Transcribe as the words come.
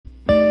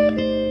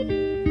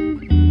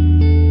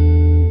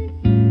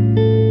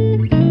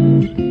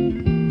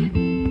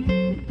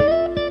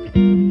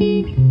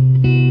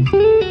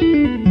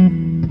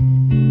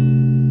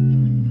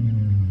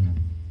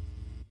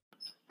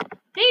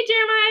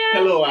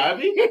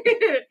Abby.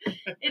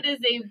 It is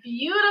a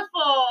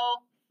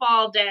beautiful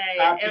fall day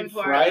in Portland.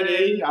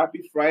 Friday.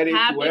 Happy Friday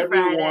to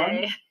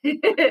everyone.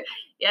 Friday.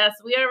 Yes,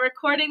 we are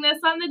recording this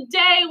on the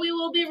day we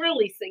will be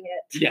releasing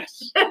it.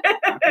 Yes.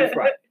 Happy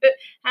Friday.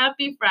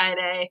 Happy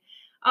Friday.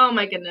 Oh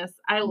my goodness.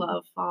 I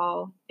love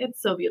fall.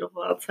 It's so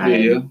beautiful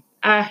outside. Yeah.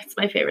 It's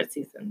my favorite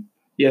season.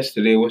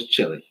 Yesterday was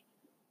chilly.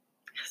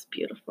 It's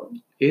beautiful.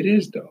 It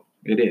is though.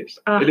 It is.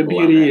 The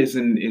beauty is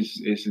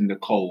in the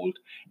cold,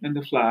 and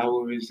the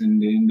flowers,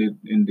 and the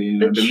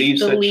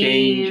leaves are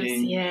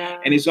changing.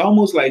 Yeah. And it's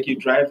almost like you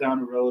drive down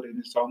the road, and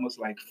it's almost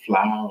like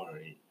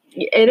flowery.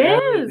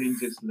 Everything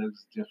just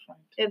looks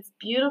different. It's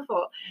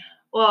beautiful.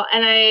 Well,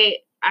 and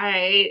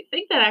I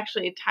think that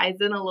actually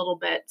ties in a little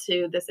bit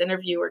to this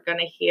interview we're going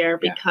to hear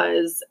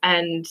because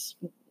and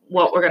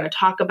what we're going to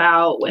talk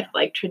about with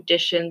like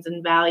traditions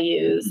and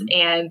values.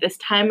 And this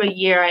time of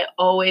year, I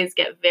always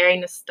get very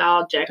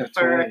nostalgic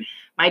for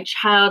my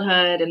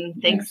childhood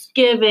and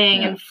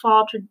Thanksgiving and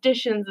fall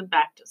traditions and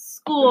back to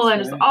school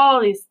and just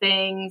all these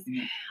things.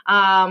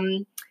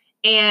 And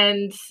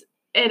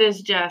it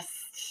is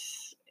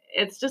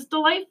it's just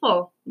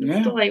delightful.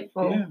 It's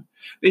delightful. Yeah.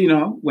 You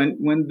know,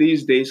 when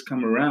these days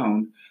come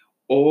around,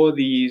 all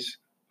these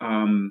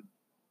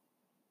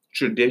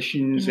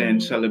traditions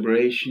and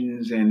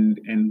celebrations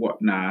and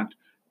whatnot,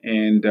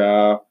 and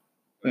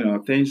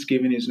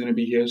Thanksgiving is going to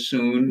be here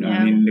soon.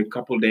 I mean, in a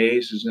couple of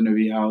days is going to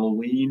be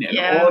Halloween, and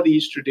all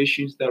these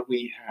traditions that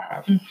we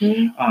have,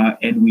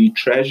 and we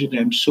treasure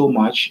them so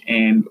much,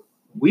 and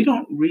we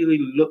don't really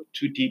look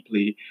too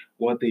deeply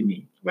what they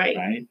mean.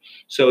 Right.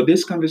 So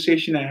this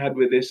conversation I had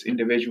with this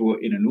individual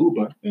in an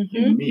Uber,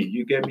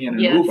 you get me in an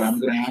Uber, I'm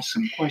going to ask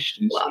some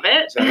questions. Love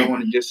it. So I don't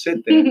want to just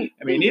sit there.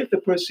 I mean, if the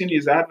person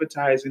is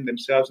advertising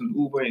themselves in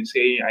Uber and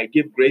saying, I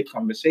give great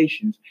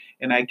conversations,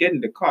 and I get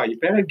in the car, you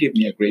better give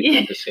me a great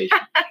conversation.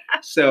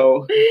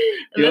 So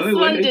this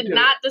one did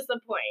not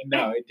disappoint.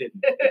 No, it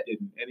didn't.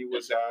 And it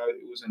was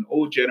an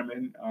old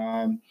gentleman,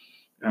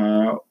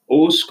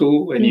 old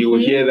school, and you will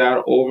hear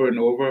that over and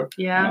over.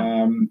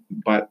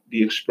 But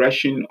the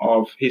expression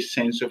of his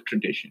sense of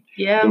tradition,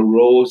 the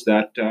roles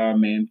that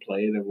men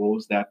play, the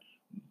roles that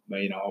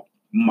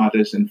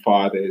mothers and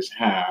fathers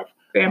have,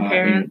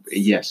 grandparents.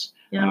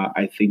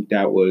 I think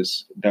that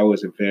was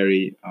a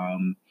very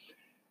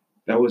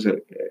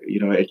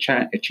a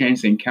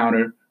chance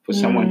encounter for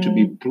someone to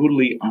be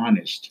brutally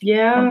honest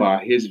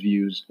about his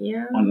views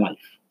on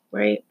life.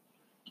 Right.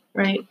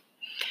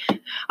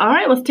 All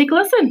right, let's take a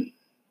listen.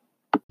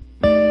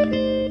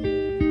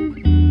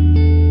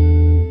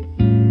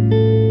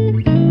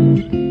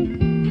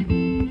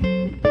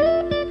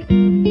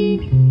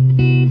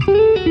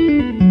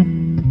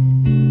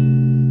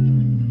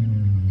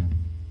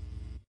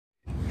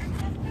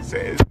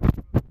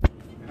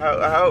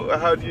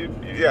 How do you?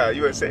 Yeah,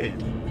 you were saying.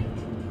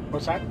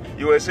 What's that?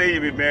 You were saying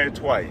you've been married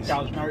twice. Yeah,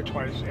 I was married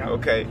twice. Yeah.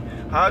 Okay.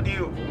 How do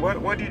you?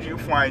 What did you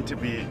find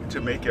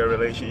to make your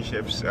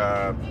relationships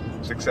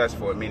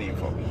successful and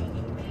meaningful?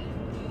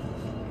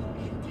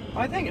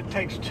 I think it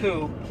takes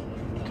two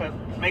to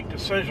make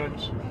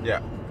decisions.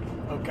 Yeah.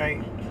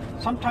 Okay.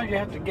 Sometimes you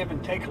have to give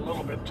and take a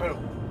little bit too.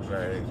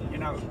 Right. You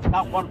know,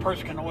 not one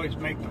person can always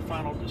make the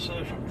final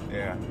decision.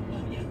 Yeah.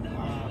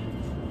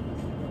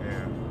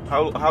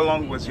 How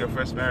long was your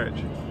first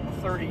marriage?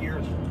 30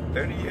 years.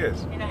 30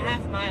 years. In a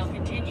half mile,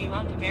 continue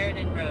onto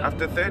Meriden Road.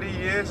 After 30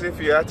 years, if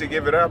you had to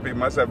give it up, it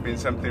must have been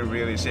something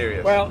really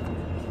serious. Well,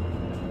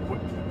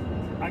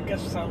 I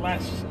guess the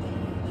last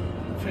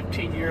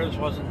 15 years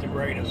wasn't the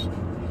greatest.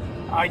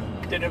 I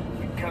did it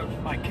because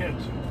of my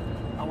kids.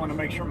 I want to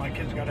make sure my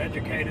kids got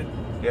educated.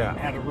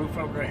 Had a roof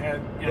over their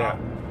head. You know,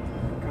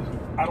 because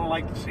I don't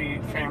like to see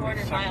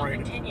families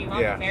separated. Continue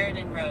onto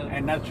Meriden Road.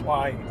 And that's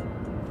why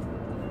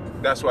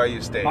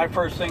you stayed. My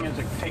first thing is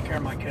to take care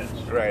of my kids.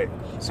 Right.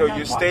 So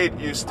you stayed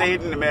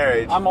in the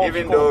marriage,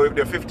 even though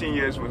the 15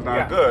 years was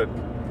not good,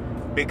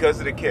 because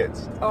of the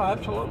kids. Oh,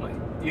 absolutely.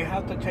 You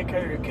have to take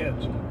care of your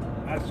kids.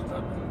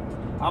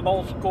 I'm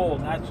old school,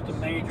 and that's the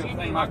major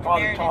thing my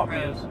father taught me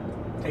is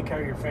take care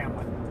of your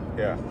family.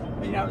 Yeah.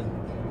 You know,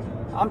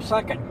 I'm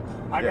second.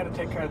 I got to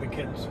take care of the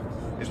kids.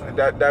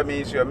 That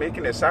means you're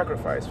making a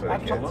sacrifice for the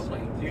kids.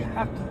 Absolutely. You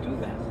have to do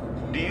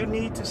that. Do you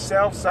need to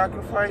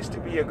self-sacrifice to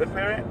be a good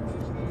parent?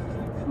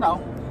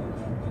 No.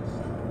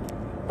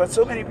 But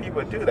so many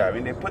people do that. I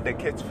mean, they put their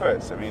kids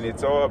first. I mean,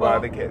 it's all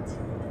about the kids.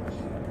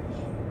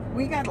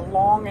 We got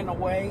along in a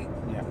way.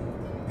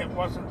 It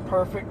wasn't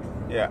perfect.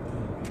 Yeah.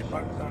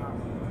 But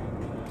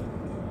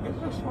it's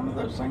just one of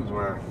those things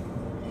where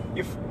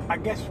I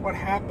guess what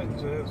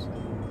happens is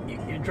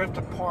you drift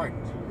apart.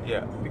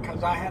 Yeah.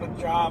 Because I had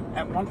a job.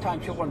 At one time,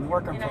 she wasn't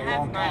working for a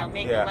long time.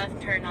 Make a left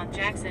turn on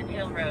Jackson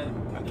Hill Road.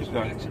 Just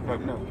no.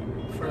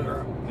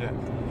 Further.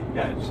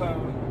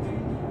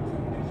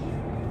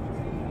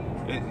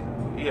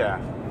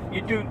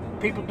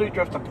 People do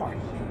drift apart.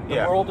 The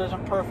world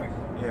isn't perfect.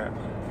 Yeah.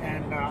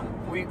 And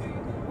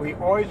we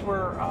always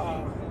were,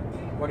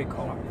 what do you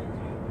call it?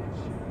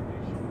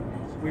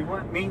 we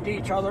weren't mean to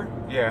each other.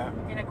 Yeah.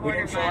 In a We quarter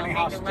didn't show mile, any make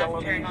a left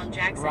hostility turn on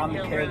Jackson around the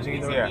Hill kids Road either.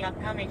 using Yeah. the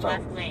upcoming So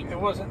left lane. it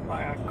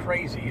wasn't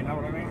crazy, you know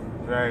what I mean?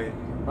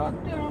 Right. But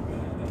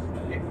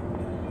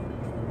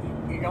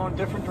you go in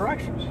different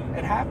directions.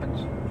 It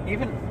happens.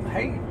 Even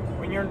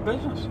when you're in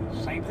business,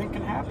 same thing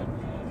can happen.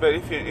 But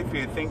if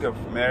you think of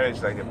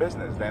marriage like a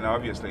business, then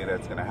obviously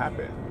that's going to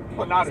happen.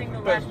 Well, not Using in the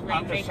left business. lane,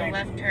 I'm just make a saying,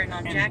 left turn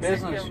on in Jackson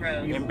business, Hill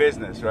Road. In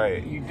business,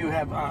 right? you do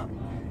have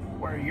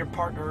where your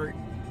partner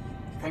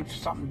thinks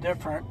something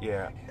different.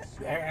 Yeah.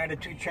 Their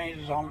attitude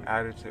changes on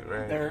Attitude,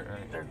 right? their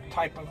right.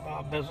 type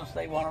of business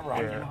they want to run.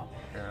 Yeah, You know,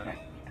 yeah. and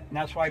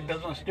that's why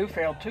business do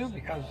fail too,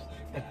 because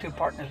the two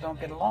partners don't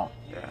get along.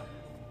 Yeah.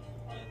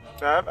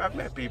 So I've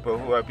met people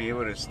who are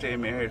able to stay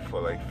married for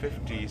like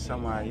 50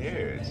 some odd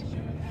years.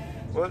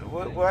 How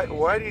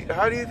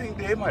do you think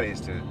they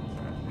managed to?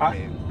 I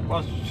mean,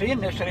 Well, she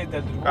initiated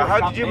the divorce. how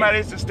did you company.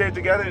 manage to stay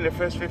together in the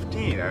first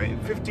 15? I mean,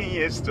 15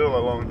 years is still a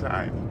long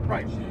time.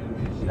 Right.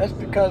 That's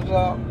because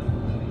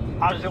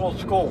I was the old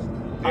school.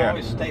 I Yeah.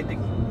 always stayed.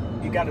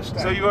 You got to stay.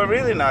 So you were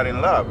really not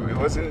in love.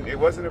 It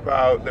wasn't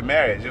about the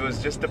marriage. It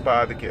was just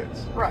about the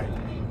kids. Right.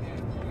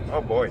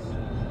 Oh boy,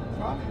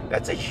 Well,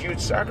 that's a huge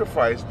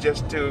sacrifice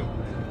just to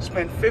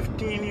spend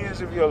 15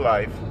 years of your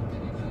life.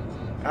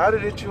 How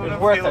did the it children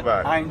was worth feel it.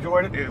 about I it?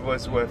 enjoyed it. It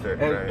was worth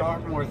it, It was right?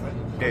 darn worth it.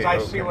 Because Yeah, I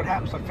see okay. what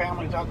happens to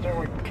families out there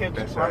with kids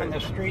That's running right.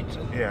 the streets.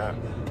 And, Yeah,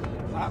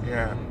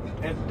 yeah,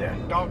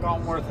 It's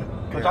doggone worth it.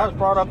 Because Yeah. I was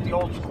brought up the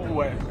old school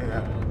way.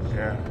 yeah,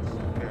 yeah,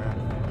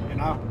 You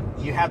know,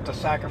 you have to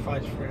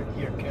sacrifice for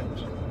your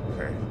kids.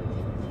 yeah. Okay.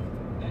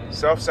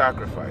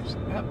 Self-sacrifice.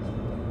 Yep.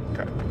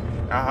 Okay.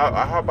 Now,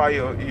 how about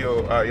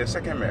your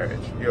second marriage?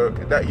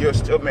 You're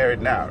still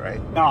married now,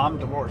 right? No, I'm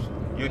divorced.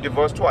 You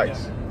divorced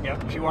twice. Yeah.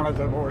 Yep. She wanted a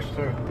divorce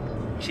too.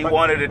 She But-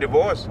 wanted a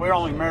divorce. We're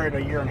only married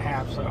a year and a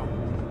half, so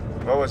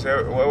What was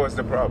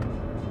the problem?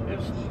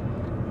 it's,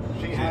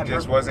 she She had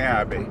just her. wasn't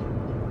happy.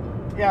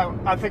 Yeah,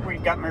 I think we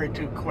got married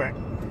too quick.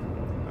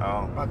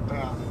 Oh. But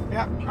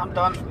yeah, I'm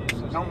done.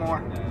 No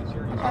more.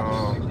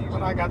 Oh. That's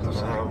what I got to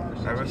say. Well,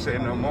 never say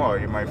no more.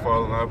 You might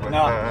fall in love with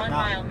No. 1 No.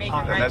 mile, make a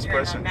The right next turn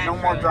person. on Back No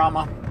more Road.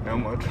 drama. no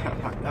more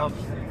drama. No.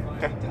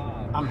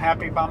 I'm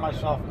happy by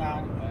myself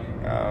now.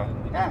 Oh,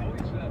 Yeah,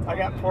 I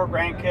got 4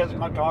 grandkids,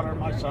 my daughter,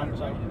 my son.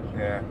 So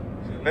yeah.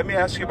 Let me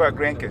ask you about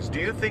grandkids. Do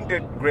you think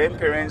that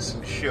grandparents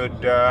should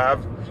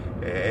have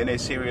any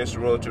serious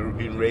role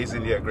in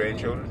raising their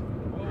grandchildren?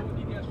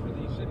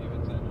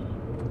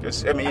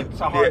 Just, I mean,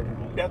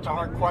 that's a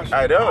hard question.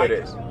 I know it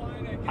is.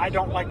 I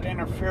don't like to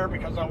interfere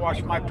because I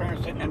watched my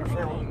parents didn't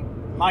interfere with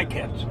my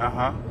kids.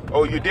 Uh-huh.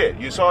 Oh, you did?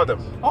 You saw them?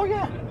 Oh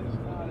yeah,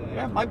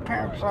 yeah. My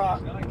parents.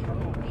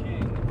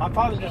 My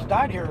father just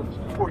died here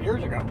 4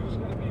 years ago.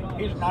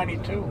 He's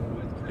 92.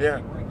 Yeah.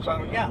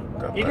 So yeah,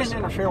 God he bless didn't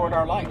him. interfere with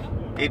our life.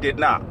 He did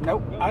not.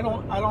 Nope, I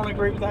don't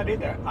agree with that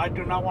either. I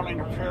do not want to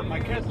interfere with my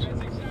kids.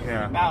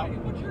 Yeah. Now,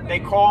 they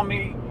call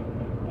me,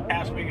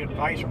 ask me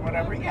advice or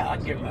whatever. Yeah, I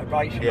give them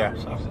advice. You Yeah. know,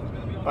 so.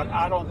 But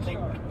I don't think,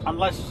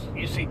 unless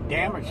you see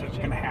damage that's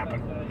going to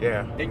happen,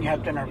 Yeah. then you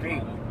have to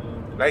intervene.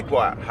 Like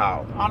what?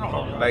 How? I don't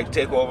know. Like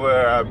take over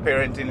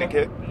parenting the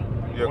kid?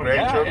 Your Well,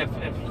 grandchildren?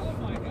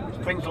 Yeah,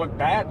 if things look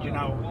bad, you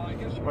know,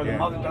 where the Yeah.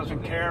 mother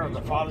doesn't care or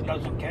the father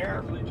doesn't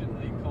care.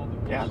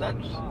 Yeah,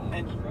 that's.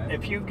 And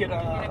if you get In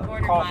a a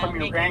quarter call mile, from your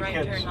make a right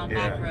turn grandkids, on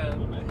Yeah. Back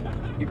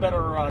Road. you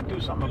better do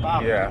something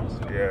about Yeah.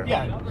 it.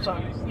 Yeah. Yeah, so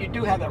you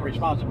do have that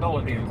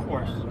responsibility, of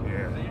course.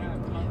 Yeah.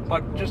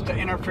 But just to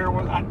interfere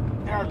with,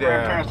 there are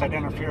grandparents that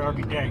interfere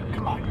every day.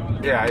 Come on.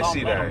 Yeah, I Don't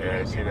see let that. them.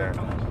 Yeah, I see that.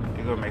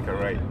 You're gonna make it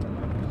right.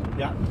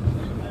 Yeah.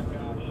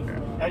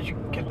 As you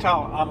can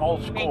tell, I'm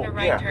old Make school. a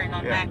right Yeah, turn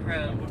on yeah. Back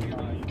Road.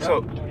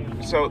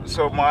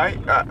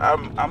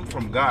 I'm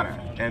from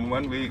Ghana, and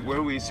when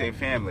we say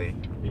family,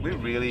 we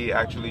really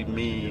actually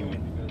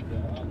mean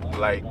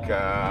like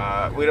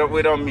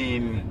we don't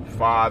mean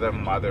father,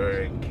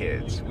 mother, and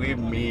kids. We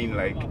mean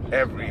like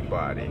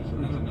everybody,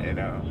 you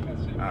know,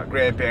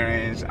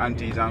 grandparents,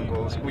 aunties,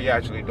 uncles. We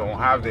actually don't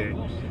have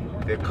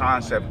the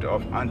concept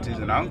of aunties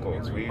and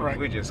uncles. Right.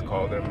 We just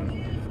call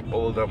them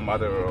older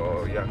mother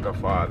or younger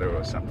father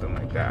or something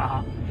like that.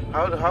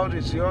 Uh-huh. How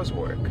does yours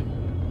work?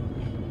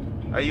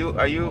 Are you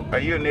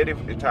a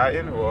native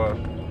Italian or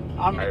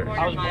I In a was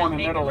quarter mile, born in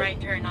make a Italy.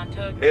 right turn on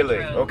Toad Bridge Italy?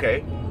 Road.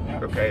 Okay, Yeah,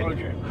 okay. told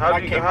you. How I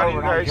do you came over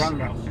when I was guys young,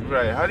 though.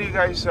 right? How do you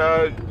guys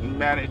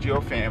manage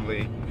your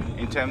family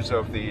in terms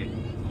of the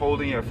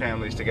holding your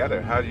families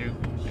together? How do you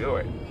do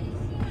it?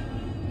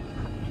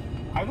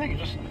 I think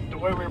it's just the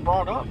way we were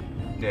brought up.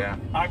 Yeah,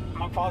 My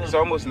father. it's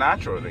almost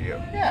natural to you.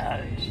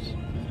 Yeah,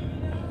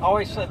 I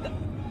always said that.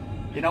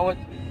 You know what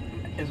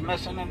is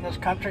missing in this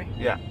country?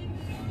 Yeah.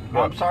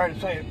 I'm sorry to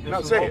say it. This No,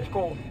 is say old it.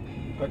 school,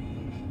 but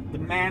the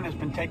man has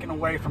been taken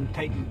away from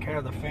taking care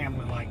of the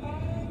family. Like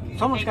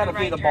someone's Make got a to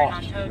be right the turn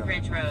boss on Toad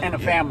Bridge Road. in a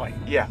family,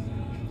 Yeah,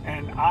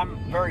 and I'm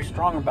very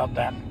strong about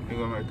that. you're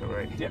gonna make it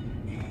right. Yep.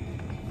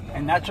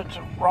 And that's what's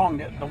wrong.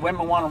 That the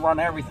women want to run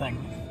everything.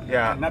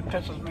 Yeah. And that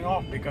pisses me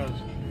off because,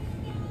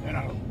 you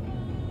know,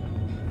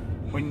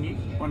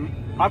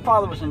 when my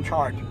father was in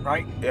charge,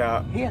 right?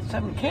 Yeah. He had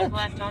 7 kids.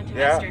 Left onto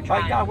Yeah. Esther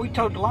By Drive. God, we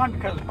towed the line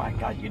because, by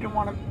God, you didn't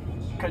want to,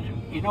 because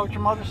you know what your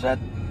mother said?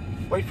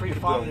 Wait for your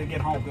father to get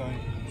home.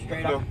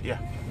 Straight up. Yeah.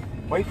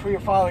 Wait for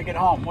your father to get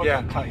home. What did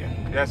I tell you?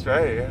 That's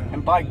right. Yeah.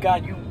 And by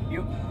God, you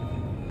knew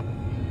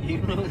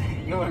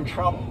you were in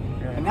trouble.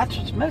 Yeah. And that's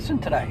what's missing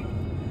today.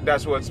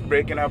 That's what's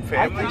breaking up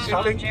families. so.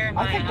 You think?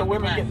 I think the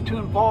women get too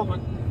involved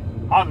with,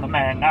 I'm the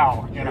man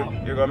now, you know.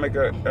 You're gonna make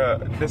a.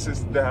 This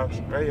is the house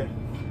right here.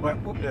 Yeah,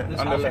 This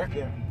on house the left.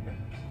 here?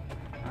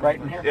 Yeah.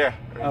 Right in here? Yeah.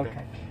 Right Okay.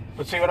 there.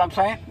 But see what I'm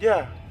saying?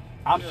 Yeah.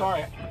 I'm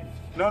sorry.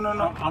 No.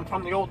 I'm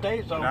from the old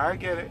days, though. No, I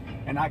get it.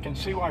 And I can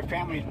see why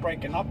families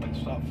breaking up and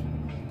stuff.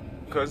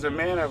 Because the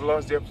men have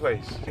lost their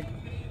place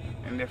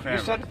in their family.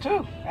 You said it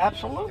too.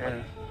 Absolutely.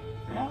 Yeah.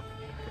 Yeah.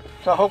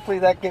 So hopefully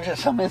that gives you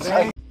some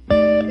insight.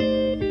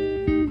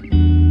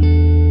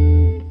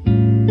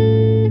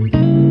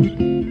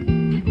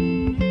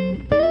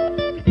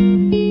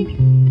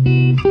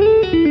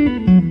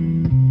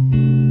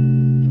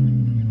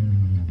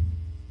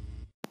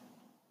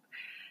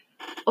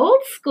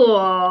 Old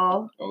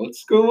school. Old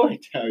school, I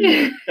tell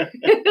you.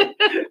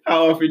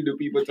 How often do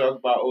people talk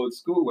about old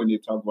school when they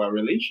talk about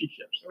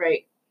relationships?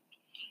 Right.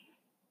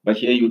 But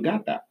here you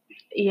got that.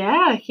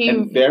 Yeah.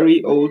 A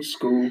very old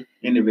school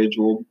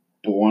individual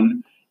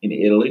born in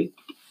Italy.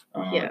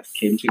 Yes.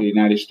 Came to the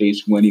United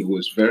States when he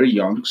was very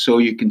young. So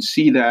you can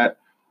see that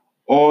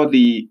all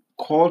the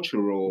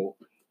cultural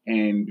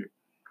and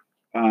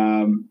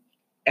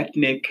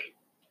ethnic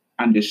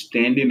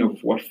understanding of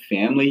what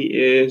family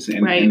is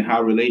and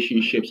how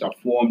relationships are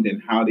formed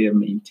and how they are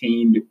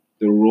maintained,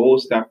 the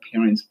roles that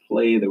parents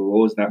play, the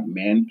roles that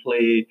men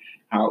play,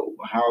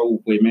 how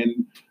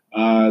women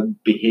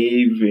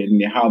behave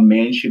and how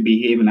men should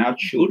behave and how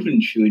children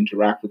should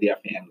interact with their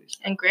families.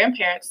 And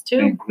grandparents too.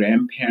 And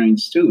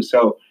grandparents too.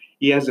 So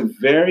he has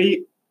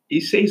he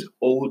says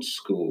old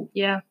school.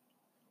 Yeah.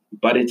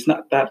 But it's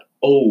not that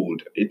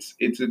old. It's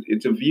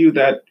a view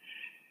that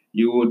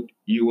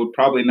you would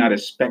probably not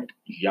expect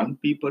young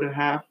people to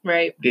have.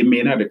 Right. They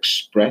may not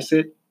express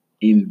it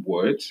in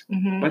words,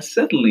 Mm-hmm. but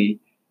certainly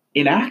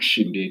in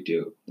action they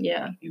do.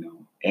 Yeah.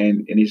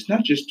 And it's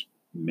not just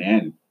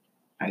men.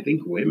 I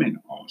think women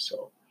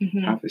also Mm-hmm.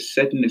 have a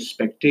certain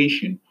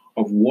expectation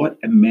of what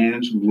a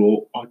man's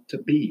role ought to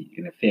be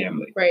in a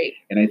family. Right.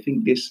 And I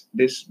think this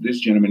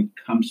gentleman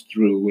comes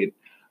through with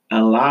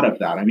a lot of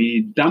that. I mean,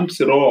 he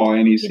dumps it all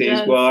and he says,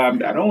 does. well, I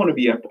don't want to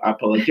be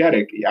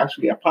apologetic. He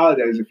actually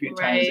apologizes a few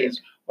times and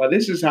says, well,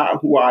 this is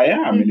who I am.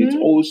 Mm-hmm. And it's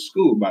old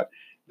school, but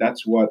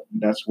that's what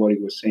he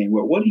was saying.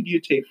 Well, what did you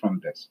take from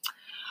this?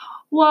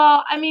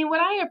 Well, I mean, what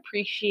I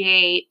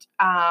appreciate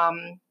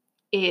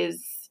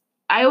is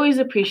I always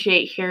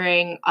appreciate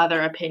hearing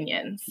other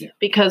opinions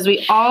because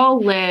we all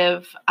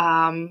live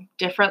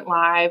different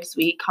lives.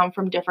 We come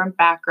from different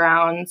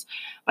backgrounds,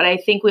 but I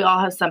think we all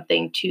have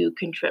something to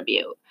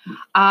contribute.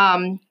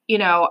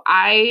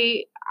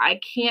 I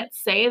can't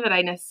say that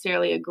I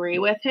necessarily agree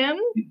with him.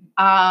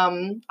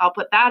 I'll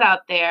put that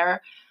out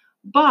there.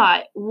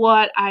 But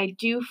what I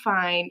do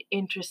find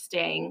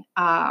interesting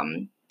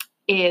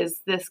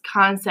is this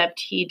concept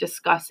he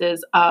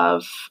discusses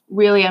of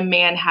really a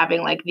man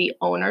having like the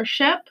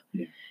ownership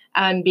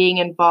and being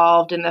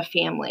involved in the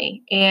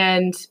family.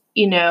 And,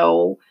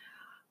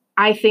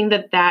 I think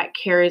that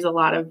carries a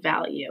lot of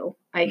value.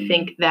 I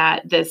think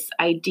that this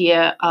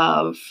idea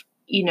of,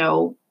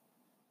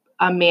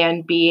 a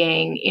man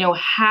being,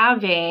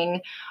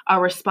 having a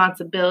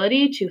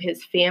responsibility to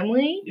his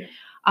family,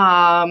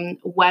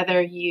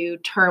 whether you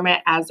term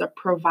it as a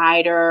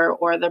provider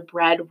or the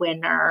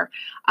breadwinner,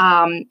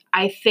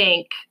 I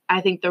think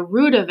the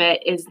root of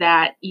it is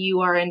that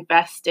you are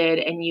invested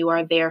and you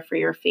are there for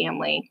your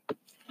family.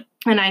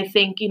 And I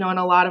think, in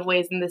a lot of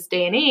ways in this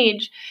day and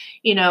age,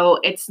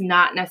 it's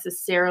not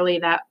necessarily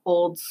that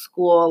old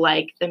school,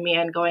 like the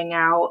man going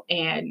out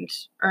and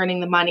earning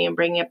the money and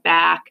bringing it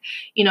back.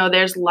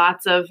 There's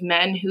lots of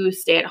men who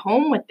stay at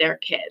home with their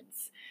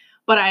kids.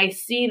 But I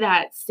see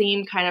that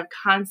same kind of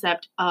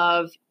concept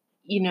of,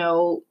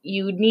 you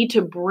need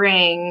to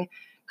bring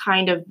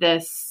kind of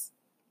this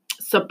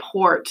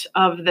support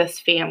of this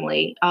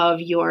family,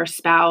 of your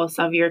spouse,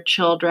 of your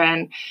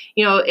children.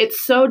 It's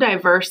so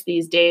diverse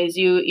these days.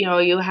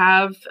 You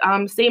have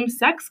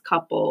same-sex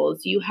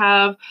couples. You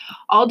have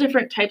all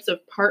different types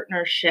of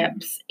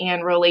partnerships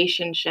and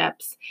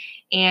relationships.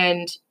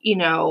 And,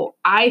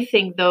 I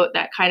think though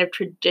that kind of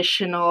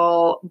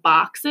traditional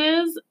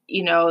boxes,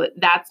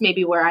 that's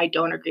maybe where I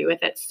don't agree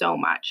with it so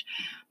much.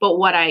 But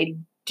what I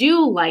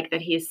do like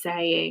that he's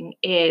saying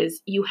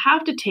is you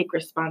have to take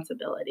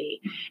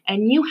responsibility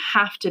and you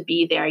have to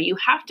be there. You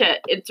have to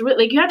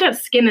have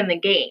skin in the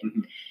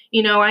game.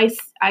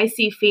 I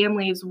see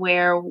families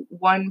where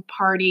one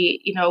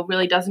party,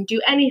 really doesn't do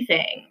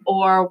anything,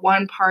 or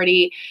one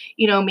party,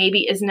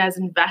 maybe isn't as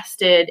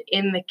invested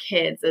in the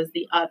kids as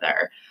the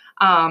other.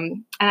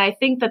 And I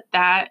think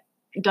that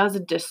does a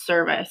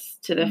disservice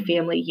to the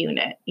family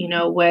unit,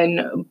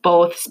 when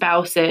both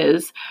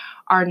spouses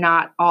are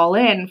not all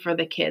in for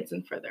the kids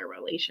and for their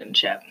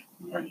relationship.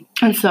 Right.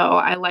 And so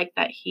I like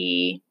that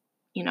he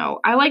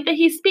I like that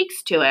he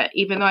speaks to it,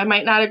 even though I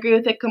might not agree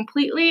with it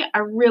completely. I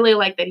really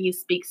like that he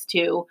speaks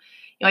to,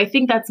 I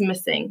think that's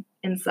missing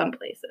in some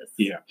places.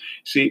 Yeah.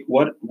 See,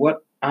 what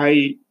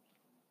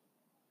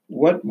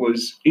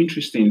was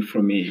interesting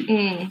for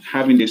me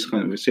having this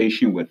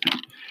conversation with him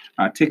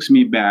takes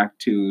me back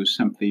to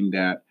something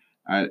that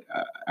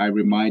I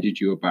reminded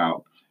you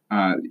about.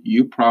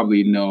 You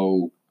probably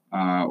know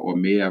or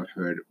may have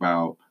heard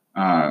about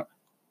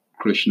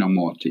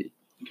Krishnamurti.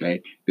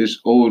 Okay, this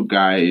old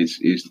guy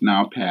is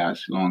now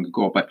passed long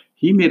ago, but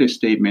he made a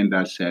statement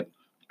that said,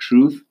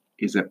 "Truth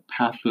is a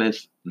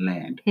pathless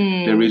land.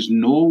 There is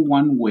no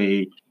one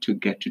way to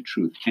get to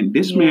truth." And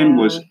this man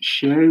was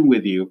sharing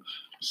with you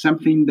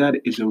something that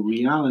is a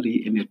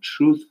reality and a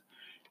truth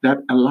that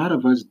a lot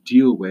of us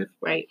deal with,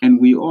 right? And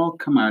we all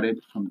come at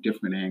it from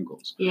different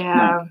angles. Yeah.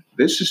 Now,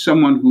 this is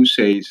someone who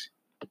says,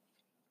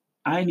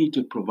 I need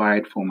to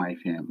provide for my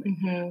family.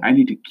 I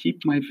need to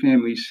keep my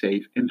family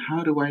safe. And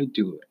how do I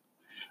do it?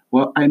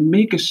 Well, I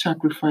make a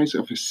sacrifice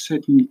of a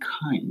certain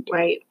kind.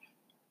 Right.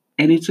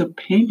 And it's a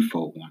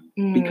painful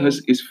one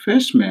because it's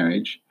first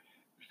marriage,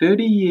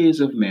 30 years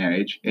of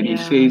marriage. And he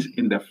says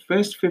in the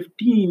first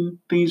 15,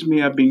 things may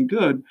have been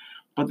good,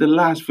 but the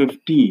last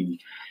 15,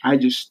 I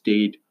just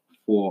stayed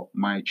for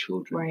my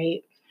children.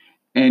 Right.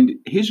 And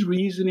his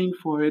reasoning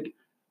for it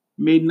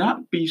may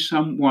not be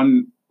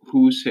someone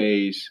who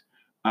says,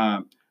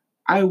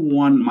 I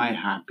want my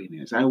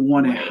happiness. I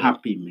want a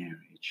happy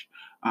marriage.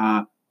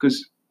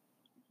 Because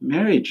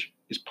marriage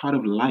is part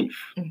of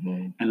life.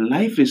 And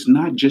life is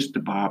not just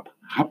about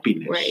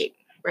happiness. Right.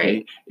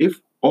 Okay?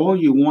 If all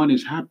you want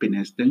is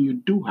happiness, then you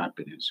do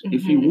happiness.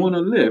 If you want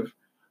to live,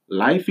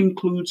 life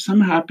includes some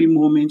happy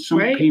moments, some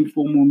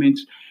painful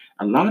moments.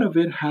 A lot of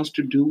it has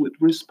to do with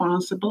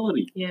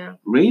responsibility. Yeah.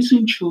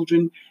 Raising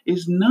children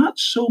is not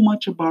so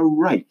much about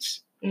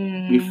rights.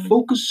 We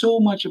focus so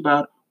much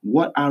about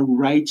what our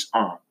rights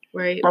are.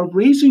 Right. But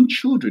raising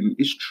children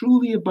is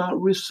truly about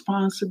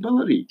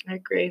responsibility. I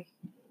agree.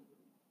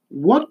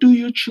 What do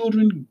your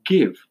children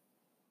give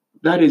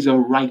that is a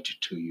right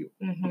to you?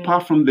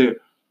 Apart from the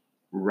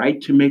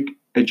right to make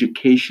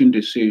education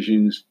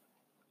decisions,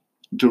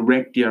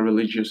 direct their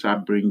religious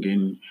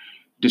upbringing,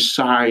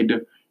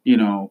 decide,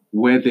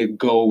 where they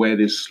go, where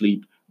they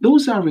sleep.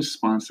 Those are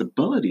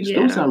responsibilities. Yeah.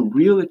 Those are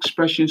real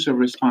expressions of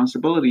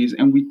responsibilities.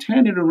 And we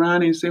turn it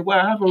around and say, well,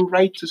 I have a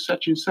right to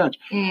such and such.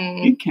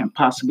 You can't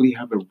possibly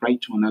have a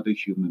right to another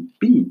human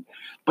being.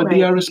 But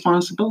they are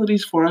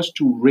responsibilities for us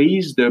to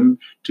raise them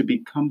to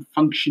become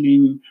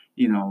functioning,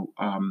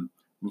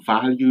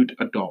 valued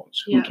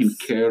adults who can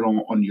care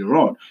on your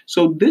own.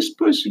 So this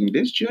person,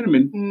 this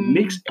gentleman,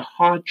 makes a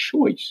hard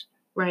choice.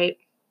 Right.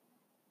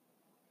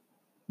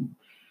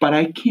 But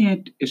I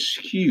can't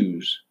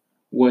excuse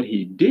what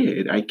he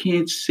did. I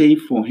can't say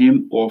for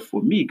him or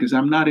for me because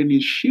I'm not in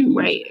his shoes.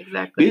 Right,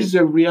 exactly. This is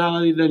a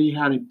reality that he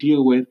had to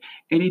deal with,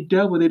 and he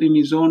dealt with it in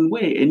his own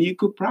way. And you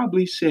could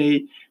probably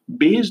say,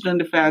 based on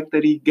the fact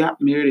that he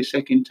got married a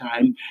second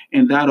time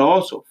and that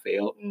also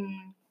failed,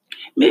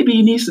 maybe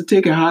he needs to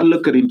take a hard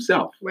look at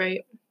himself.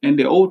 Right. And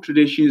the old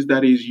traditions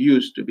that he's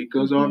used to,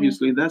 because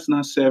obviously that's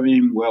not serving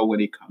him well when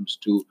it comes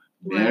to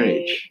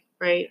marriage.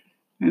 Right.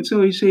 And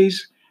so he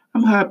says,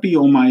 I'm happy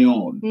on my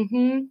own.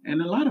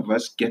 And a lot of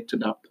us get to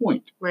that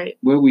point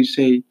where we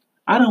say,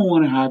 I don't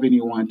want to have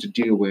anyone to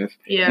deal with,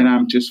 and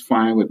I'm just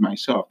fine with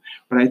myself.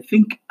 But I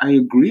think I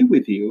agree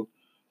with you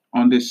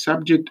on the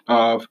subject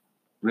of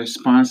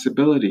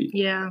responsibility.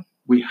 Yeah.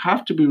 We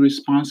have to be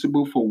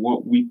responsible for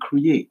what we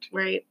create.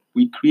 Right.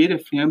 We create a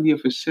family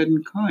of a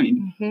certain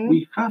kind.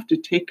 We have to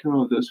take care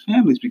of those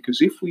families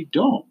because if we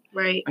don't,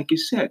 like you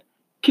said,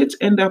 kids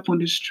end up on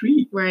the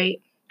street.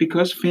 Right.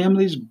 Because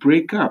families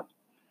break up.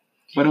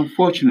 But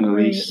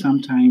unfortunately,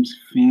 sometimes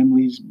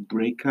families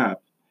break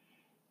up.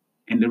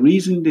 And the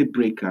reason they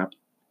break up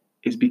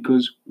is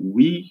because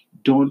we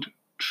don't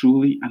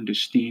truly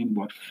understand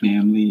what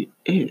family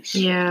is.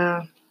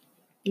 Yeah.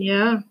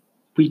 Yeah.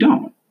 We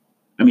don't.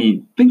 I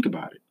mean, think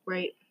about it.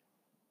 Right.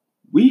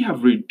 We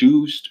have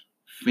reduced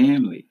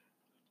family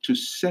to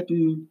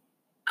certain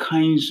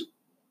kinds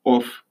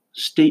of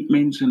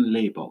statements and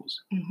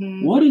labels.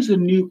 What is a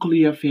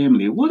nuclear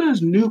family? What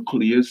does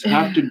nucleus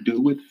have to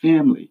do with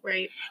family?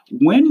 Right.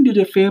 When did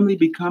a family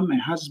become a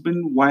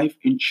husband, wife,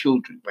 and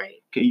children? Right.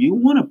 Okay, you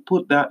want to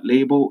put that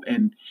label,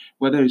 and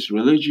whether it's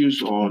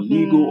religious or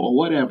legal or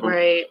whatever.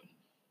 Right.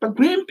 But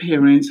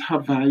grandparents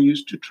have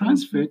values to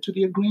transfer to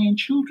their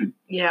grandchildren.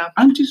 Yeah.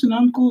 Aunties and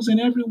uncles and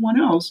everyone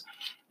else.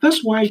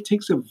 That's why it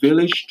takes a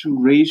village to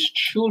raise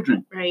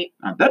children. Right.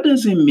 Now, that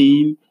doesn't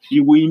mean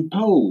you will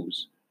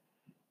impose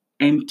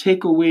and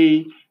take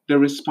away the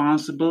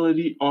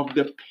responsibility of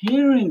the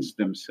parents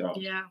themselves.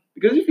 Yeah.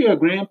 Because if you're a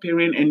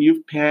grandparent and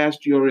you've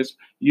passed your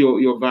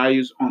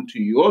values onto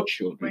your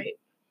children,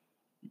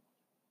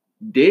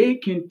 they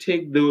can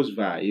take those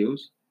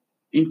values,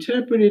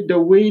 interpret it the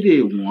way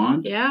they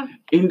want,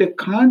 in the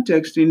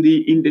context, in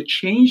the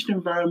changed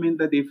environment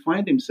that they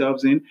find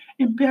themselves in,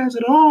 and pass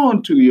it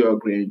on to your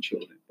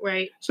grandchildren.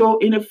 Right. So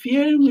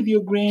interfering with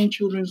your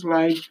grandchildren's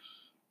life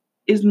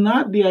is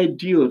not the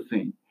ideal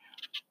thing.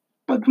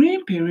 But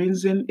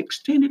grandparents and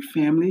extended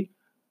family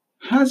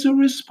has a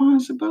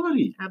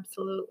responsibility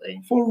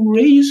Absolutely. for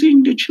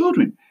raising the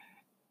children.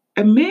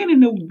 A man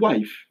and a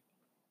wife,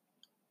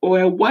 or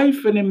a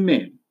wife and a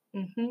man,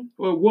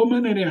 or a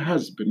woman and a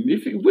husband,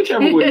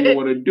 whichever way you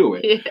want to do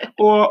it, Yeah.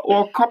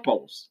 or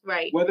couples,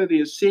 Right. whether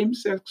they're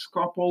same-sex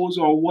couples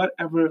or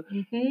whatever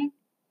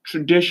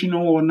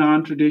traditional or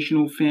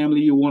non-traditional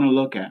family you want to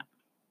look at.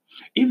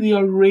 If they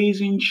are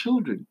raising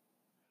children,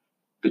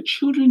 the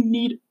children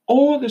need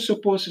all the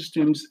support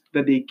systems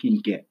that they can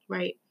get.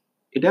 Right.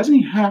 It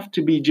doesn't have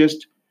to be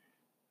just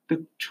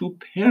the two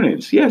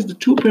parents. Yes, the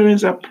two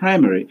parents are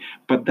primary,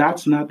 but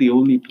that's not the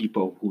only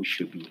people who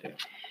should be there.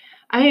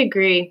 I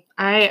agree.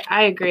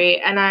 I agree.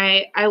 And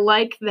I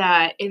like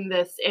that in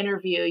this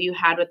interview you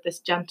had with this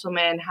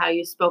gentleman, how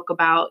you spoke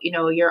about,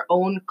 your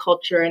own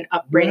culture and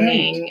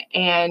upbringing. Right.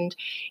 And,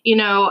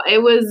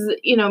 it was,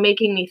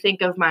 making me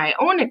think of my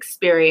own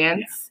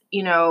experience,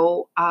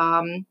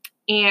 and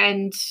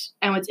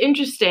what's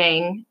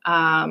interesting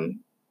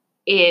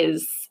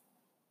is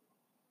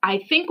I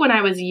think when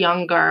I was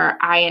younger,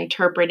 I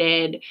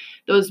interpreted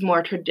those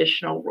more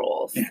traditional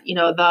roles.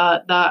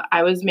 Yeah.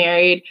 I was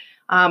married.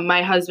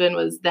 My husband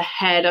was the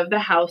head of the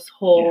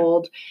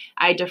household.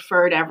 Yeah. I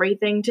deferred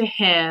everything to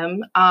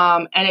him.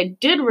 And it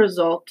did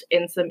result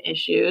in some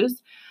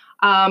issues.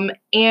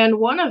 And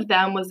one of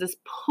them was this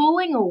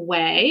pulling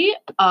away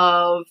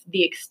of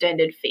the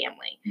extended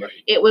family. Right.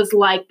 It was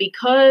like,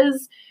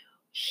 because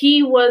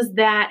he was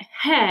that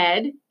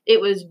head, it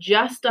was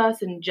just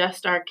us and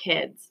just our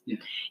kids. Yeah.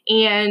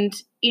 And,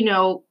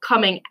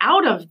 coming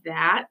out of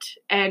that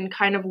and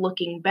kind of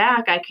looking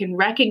back, I can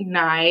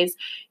recognize,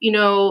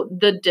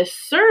 the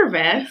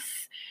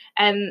disservice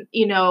and,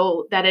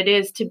 that it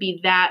is to be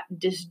that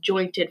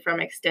disjointed from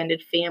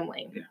extended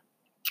family. Yeah.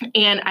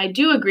 And I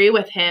do agree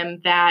with him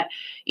that,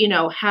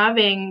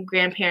 having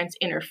grandparents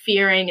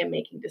interfering and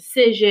making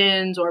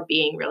decisions or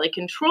being really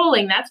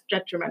controlling, that's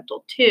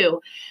detrimental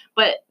too.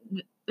 But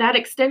that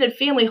extended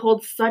family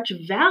holds such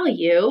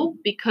value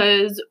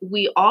because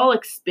we all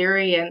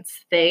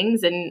experience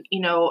things. And,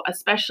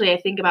 especially I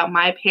think about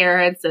my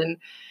parents and,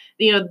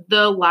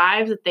 the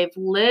lives that they've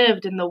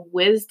lived and the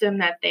wisdom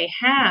that they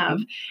have.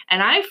 Mm-hmm.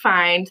 And I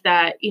find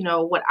that,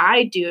 what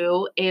I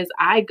do is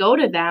I go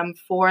to them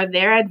for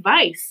their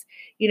advice.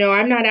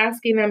 I'm not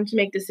asking them to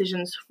make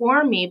decisions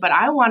for me, but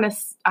I want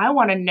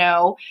to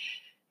know,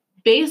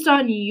 based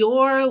on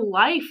your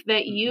life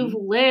that you've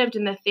lived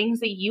and the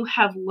things that you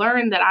have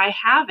learned that I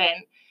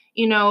haven't,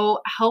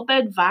 help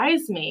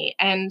advise me.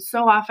 And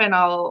so often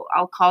I'll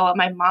call up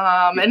my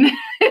mom and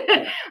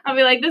I'll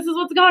be like, this is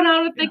what's going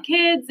on with the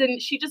kids.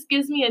 And she just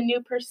gives me a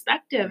new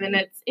perspective and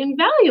it's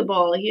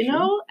invaluable,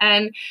 know?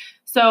 And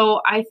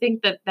so I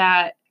think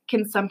that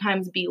can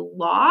sometimes be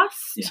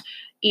lost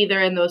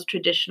either in those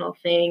traditional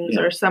things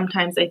or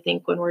sometimes I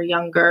think when we're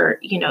younger,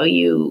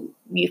 you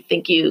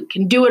think you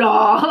can do it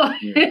all,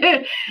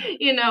 and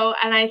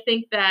I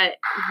think that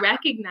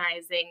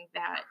recognizing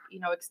that,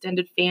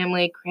 extended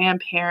family,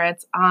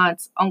 grandparents,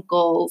 aunts,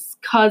 uncles,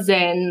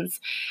 cousins,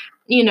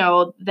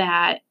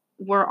 that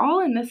we're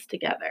all in this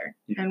together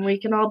and we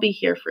can all be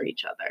here for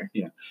each other.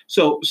 Yeah.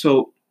 So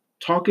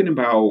talking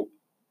about,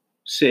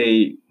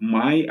 say,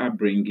 my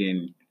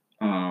upbringing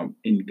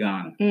in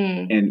Ghana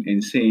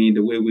and saying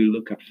the way we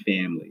look at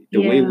family,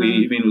 the way we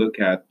even look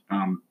at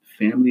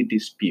family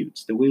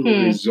disputes, the way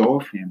we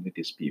resolve family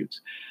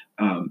disputes,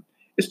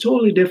 it's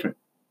totally different.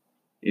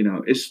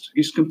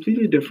 It's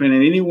completely different.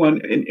 And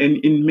anyone, and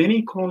in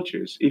many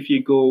cultures, if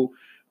you go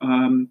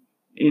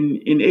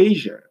in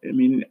Asia,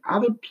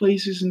 other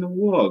places in the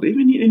world,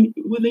 even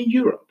within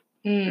Europe,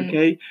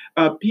 okay,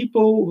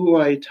 people who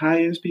are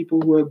Italians,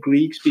 people who are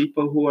Greeks,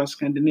 people who are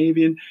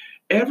Scandinavian,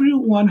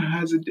 everyone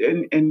has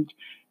and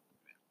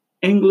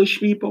English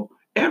people,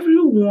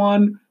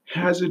 everyone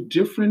has a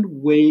different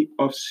way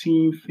of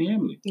seeing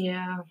family.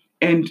 Yeah.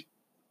 And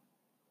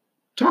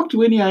talk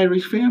to any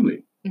Irish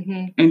family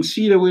and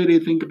see the way they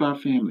think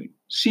about family.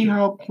 See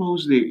how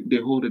close they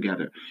hold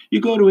together.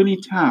 You go to any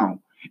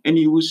town and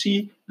you will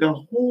see the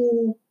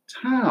whole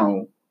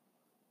town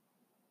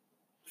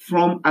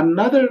from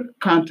another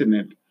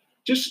continent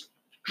just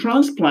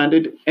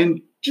transplanted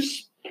and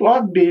just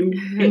plugged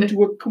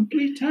into a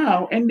complete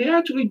town. And they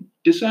actually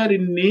decided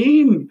to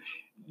name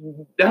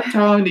that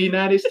town in the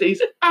United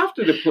States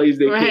after the place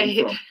they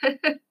came from.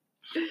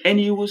 And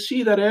you will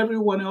see that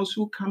everyone else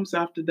who comes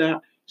after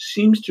that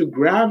seems to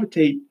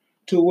gravitate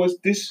towards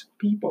these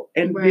people.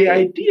 And the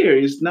idea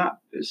is not,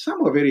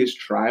 some of it is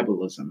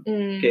tribalism.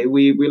 Okay,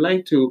 we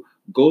like to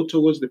go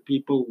towards the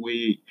people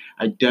we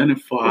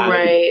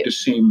identify the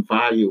same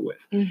value with.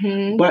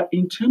 But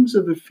in terms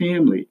of the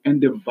family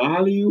and the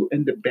value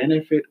and the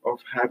benefit of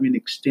having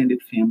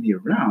extended family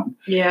around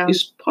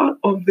is part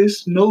of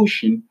this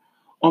notion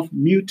of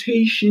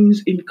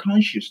mutations in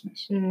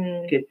consciousness.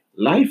 Okay,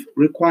 life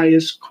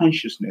requires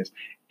consciousness,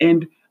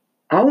 and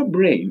our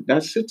brain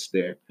that sits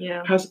there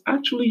has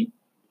actually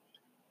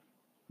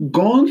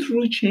gone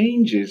through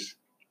changes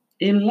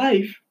in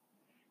life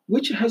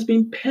which has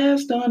been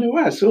passed on to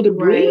us. So the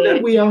brain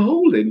that we are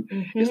holding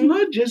is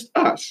not just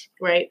us.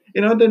 Right.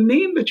 The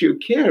name that you're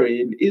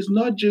carrying is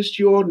not just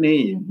your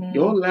name,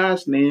 your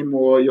last name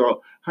or your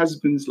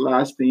husband's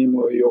last name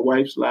or your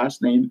wife's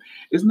last name.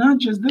 It's not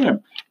just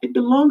them. It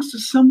belongs to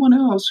someone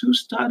else who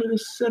started a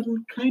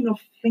certain kind of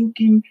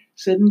thinking,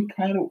 certain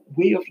kind of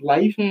way of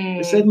life,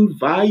 a certain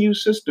value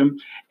system,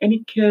 and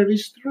it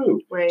carries through.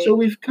 Right. So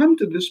we've come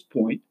to this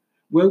point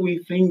where we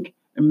think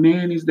a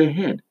man is the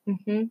head.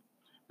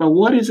 But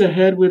what is a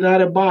head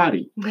without a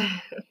body?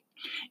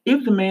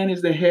 If the man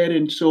is the head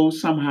and so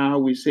somehow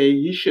we say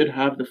he should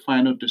have the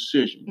final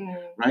decision,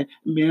 right?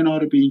 Man ought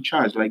to be in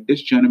charge, like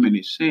this gentleman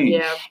is saying.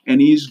 Yeah.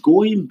 And he's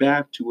going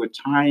back to a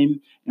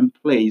time and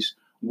place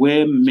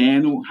where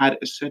man had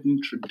a certain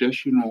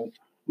traditional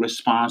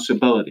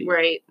responsibility.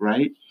 Right.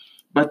 Right?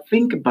 But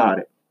think about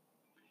it.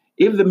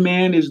 If the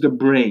man is the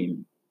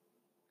brain,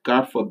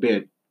 God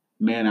forbid,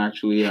 men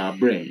actually are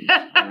brains,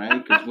 all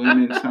right? Because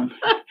women,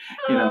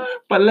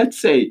 but let's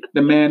say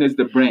the man is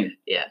the brain.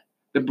 Yeah.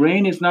 The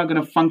brain is not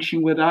going to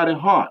function without a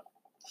heart.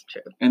 It's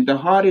true. And the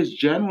heart is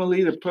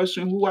generally the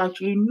person who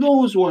actually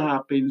knows what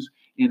happens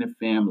in a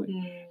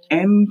family.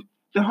 And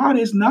the heart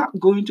is not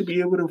going to be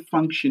able to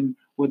function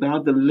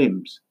without the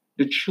limbs,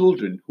 the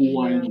children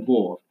who are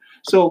involved.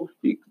 So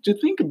to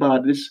think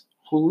about this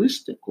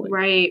holistically.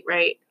 Right,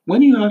 right.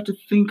 When you have to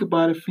think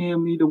about a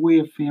family, the way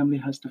a family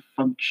has to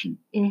function.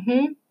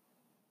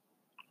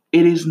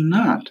 It is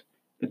not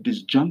a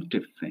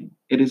disjunctive thing.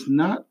 It is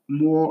not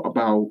more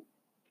about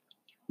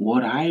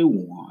what I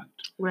want,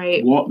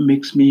 right? What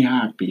makes me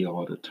happy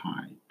all the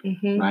time,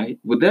 right?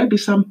 Would there be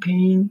some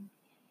pain?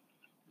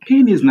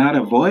 Pain is not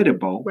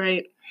avoidable,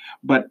 right?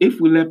 But if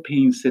we let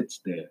pain sit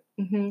there,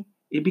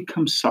 it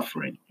becomes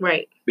suffering,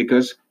 right?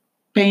 Because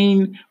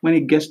pain, when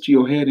it gets to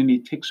your head and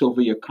it takes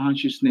over your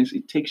consciousness,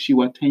 it takes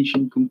your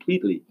attention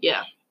completely.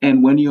 Yeah.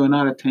 And when you're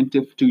not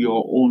attentive to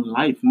your own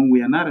life, when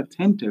we are not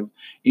attentive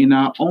in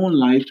our own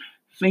life,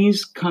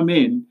 things come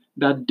in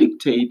that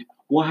dictate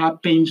what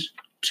happens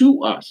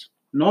to us,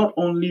 not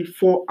only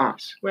for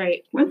us.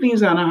 Right. When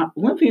things are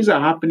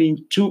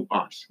happening to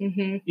us,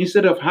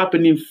 instead of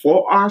happening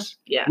for us,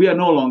 we are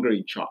no longer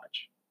in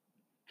charge.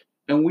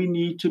 And we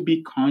need to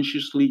be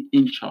consciously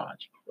in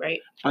charge.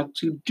 Right. But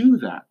to do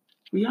that,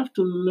 we have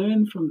to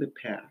learn from the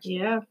past.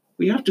 Yeah.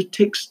 We have to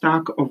take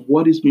stock of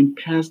what has been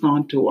passed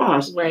on to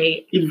us,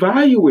 right?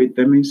 Evaluate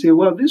them and say,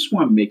 well, this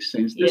one makes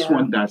sense, this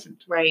one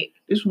doesn't. Right.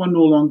 This one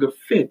no longer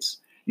fits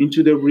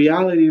into the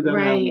reality that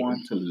I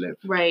want to live.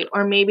 Right.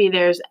 Or maybe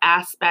there's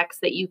aspects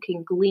that you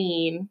can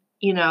glean,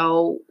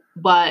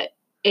 but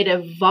it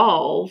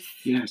evolves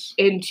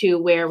into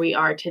where we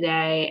are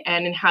today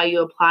and in how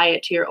you apply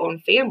it to your own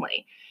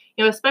family.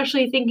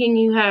 Especially thinking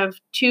you have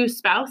two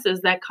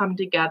spouses that come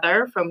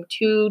together from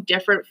two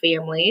different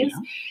families.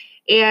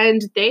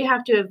 And they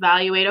have to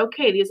evaluate,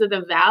 okay, these are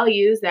the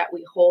values that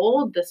we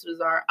hold. This was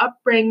our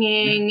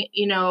upbringing,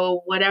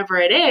 whatever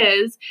it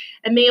is.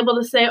 And being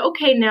able to say,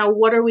 okay, now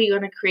what are we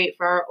going to create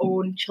for our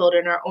own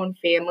children, our own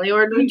family,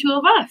 or the two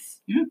of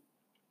us?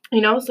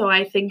 So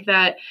I think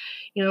that,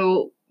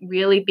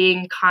 really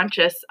being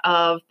conscious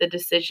of the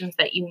decisions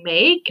that you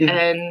make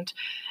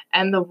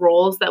and the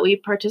roles that we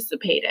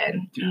participate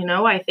in,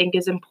 I think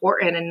is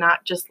important, and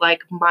not just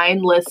like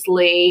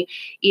mindlessly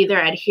either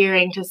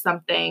adhering to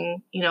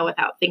something,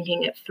 without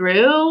thinking it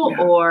through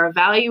or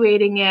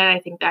evaluating it. I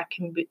think that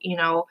can be,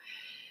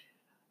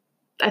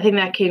 I think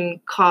that can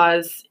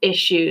cause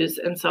issues.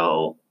 And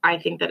so I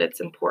think that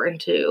it's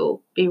important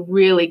to be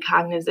really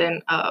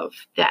cognizant of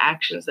the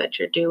actions that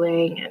you're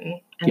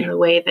doing and the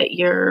way that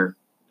you're,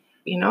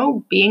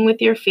 being with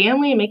your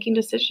family and making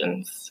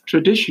decisions.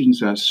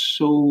 Traditions are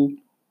so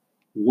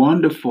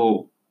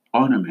wonderful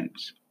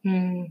ornaments,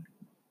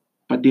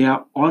 but they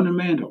are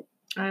ornamental.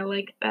 I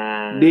like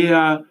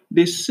that.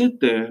 They sit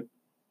there,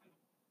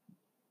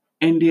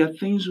 and they are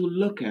things we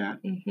look at,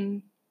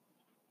 and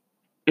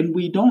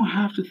we don't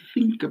have to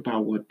think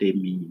about what they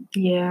mean.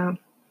 Yeah.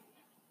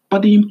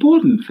 But the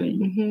important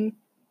thing,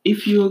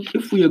 if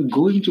we are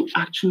going to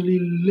actually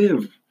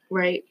live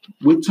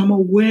with some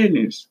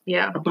awareness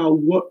about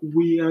what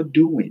we are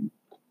doing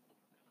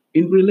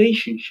in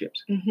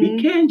relationships, we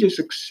can't just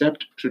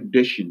accept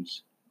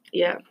traditions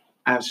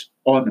as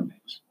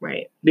ornaments.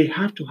 Right. They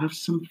have to have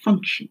some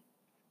function.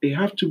 They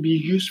have to be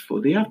useful.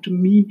 They have to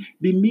be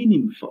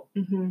meaningful.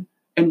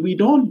 And we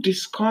don't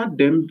discard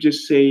them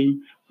just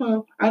saying,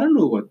 well, I don't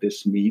know what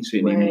this means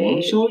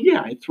anymore. So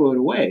I throw it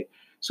away.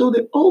 So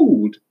the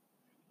old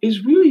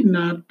is really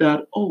not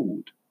that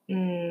old.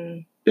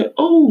 The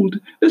old,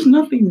 there's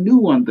nothing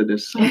new under the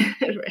sun.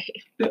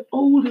 The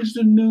old is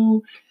the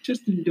new,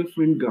 just in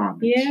different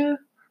garments. Yeah.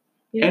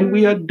 And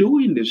we are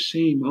doing the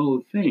same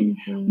old thing.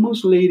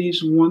 Most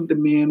ladies want the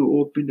man to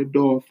open the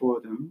door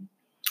for them,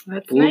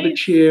 hold the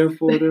chair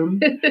for them.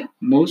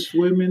 Most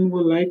women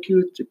would like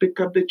you to pick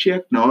up the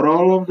check. Not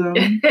all of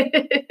them.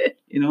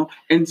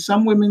 And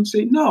some women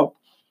say, no,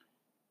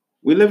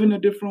 we live in a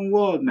different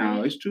world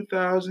now. It's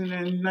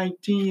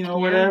 2019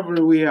 or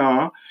whatever we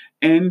are.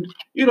 And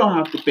you don't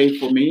have to pay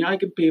for me. I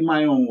can pay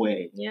my own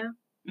way. Yeah.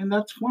 and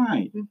that's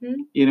fine,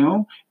 Mm-hmm. you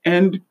know.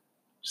 And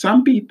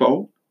some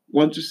people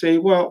want to say,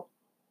 well,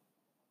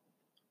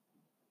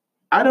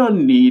 I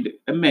don't need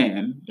a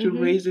man to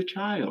Mm-hmm. raise a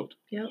child.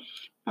 Yep.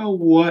 But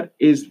what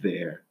is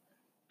there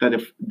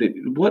that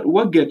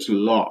what gets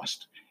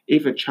lost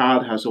if a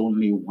child has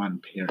only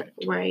one parent?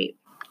 Right.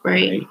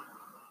 Right?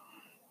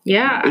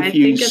 Yeah. If I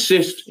you think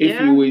insist, it's,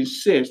 if you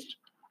insist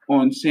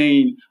on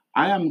saying,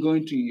 I am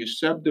going to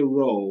usurp the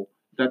role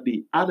that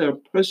the other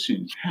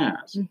person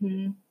has,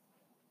 Mm-hmm.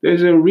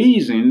 there's a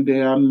reason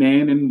there are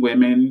men and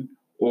women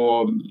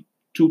or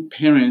two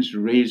parents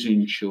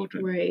raising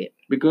children. Right.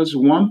 Because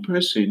one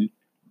person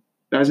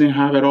doesn't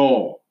have it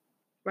all.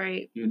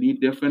 Right. You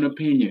need different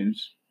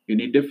opinions, you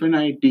need different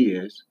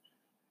ideas.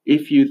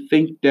 If you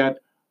think that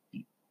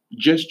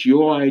just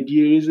your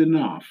idea is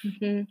enough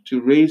Mm-hmm.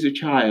 to raise a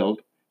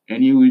child,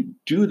 and you would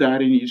do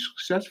that and you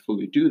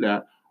successfully do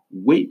that,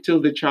 wait till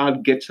the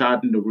child gets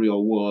out in the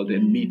real world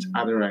and meets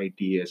other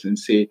ideas and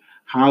say,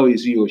 how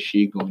is he or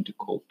she going to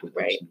cope with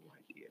Right. these new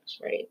ideas?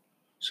 Right.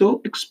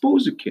 So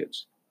expose the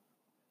kids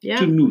Yeah.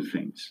 to new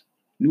things,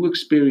 new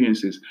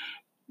experiences.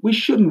 We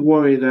shouldn't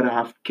worry that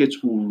our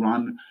kids will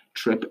run,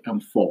 trip,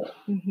 and fall.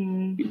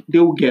 Mm-hmm. They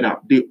will get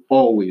up. They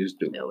always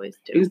do. They always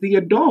do. It's the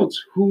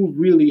adults who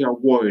really are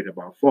worried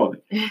about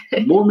falling.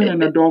 The moment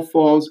an adult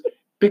falls,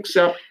 picks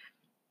up,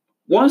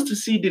 wants to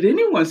see, did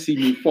anyone see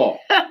me fall?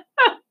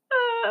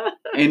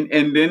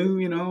 And then,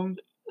 you know,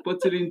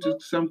 puts it into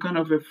some kind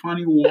of a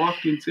funny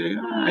walk and say,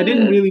 I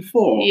didn't really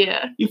fall.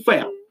 Yeah. You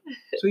fell.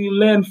 So you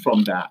learn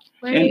from that.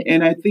 Right.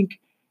 And I think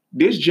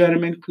this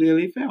gentleman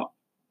clearly fell.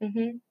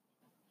 Mm-hmm.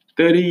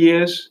 30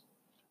 years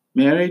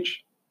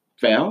marriage,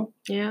 fell,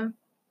 Yeah.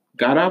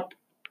 got up,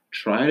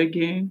 tried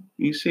again.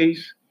 He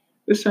says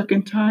the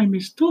second time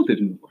it still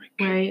didn't work.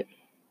 Right.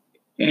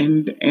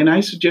 And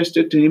I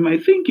suggested to him, I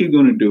think you're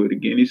going to do it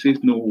again. He says,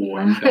 no,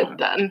 I'm done.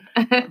 Done.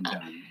 I'm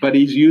done. But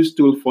he's used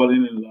to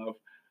falling in love.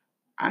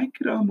 I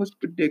could almost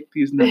predict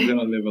he's not going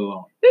to live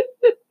alone.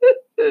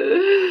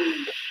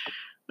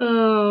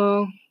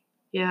 Oh,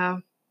 yeah.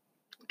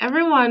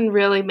 Everyone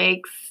really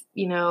makes,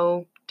 you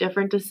know,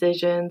 different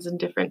decisions and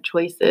different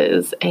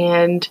choices.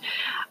 And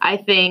I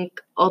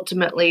think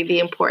ultimately the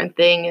important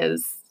thing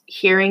is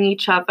hearing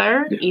each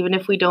other, even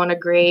if we don't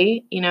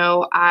agree. You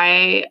know,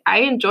 I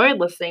enjoyed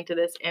listening to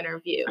this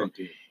interview,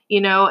 you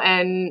know,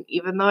 and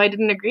even though I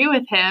didn't agree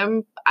with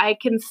him, I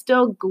can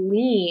still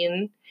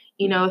glean,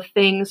 you know,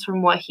 things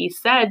from what he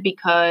said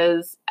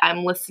because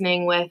I'm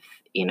listening with,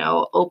 you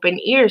know, open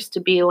ears to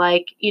be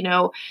like, you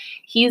know,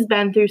 he's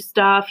been through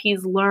stuff,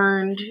 he's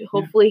learned,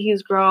 hopefully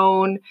he's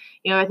grown.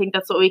 You know, I think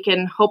that's what we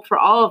can hope for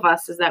all of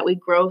us is that we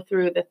grow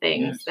through the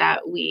things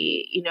that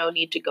we, you know,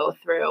 need to go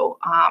through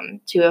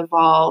to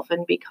evolve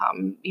and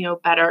become, you know,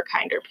 better,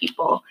 kinder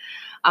people.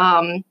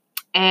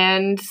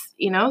 And,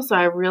 you know, so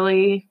I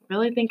really,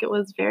 really think it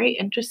was very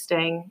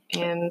interesting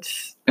and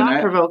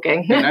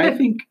thought-provoking. And I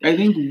think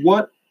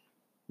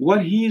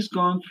what he's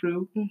gone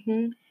through,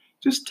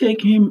 just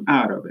take him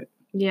out of it.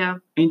 Yeah.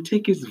 And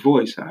take his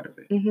voice out of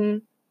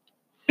it.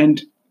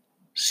 And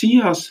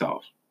see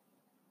ourselves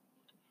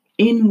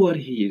in what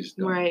he is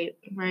doing. Right,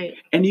 right.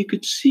 And you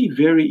could see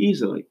very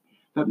easily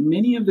that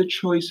many of the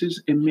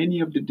choices and many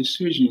of the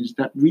decisions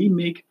that we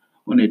make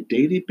on a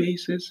daily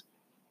basis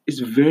is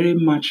very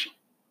much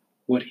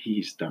what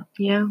he's done.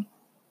 Yeah.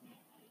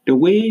 The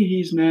way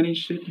he's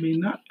managed it may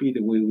not be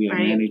the way we are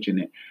managing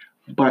it,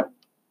 but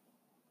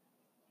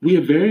we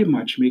are very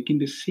much making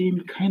the same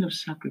kind of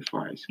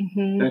sacrifice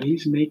that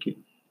he's making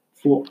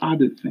for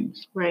other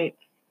things. Right.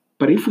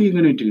 But if we're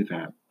going to do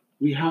that,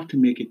 we have to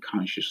make it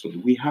consciously.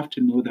 We have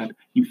to know that,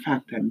 in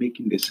fact, I'm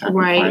making this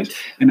sacrifice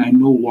and I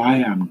know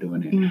why I'm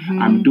doing it.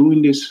 I'm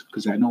doing this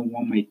because I don't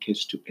want my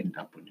kids to end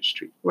up on the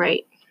street.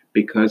 Right.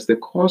 Because the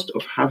cost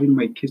of having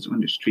my kids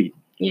on the street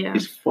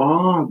is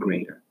far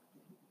greater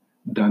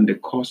than the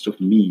cost of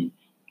me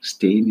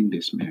staying in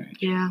this marriage.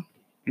 Yeah.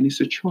 And it's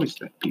a choice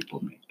that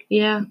people make.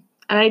 Yeah.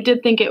 And I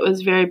did think it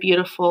was very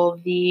beautiful,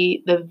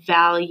 the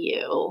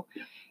value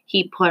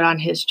he put on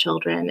his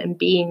children and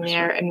being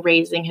there and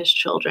raising his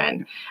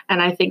children.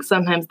 And I think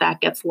sometimes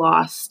that gets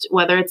lost,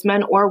 whether it's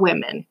men or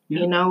women.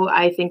 You know,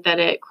 I think that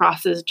it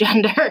crosses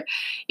gender.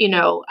 You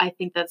know, I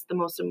think that's the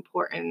most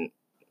important.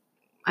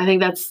 I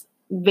think that's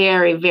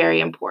very, very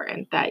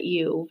important that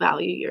you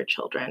value your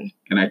children.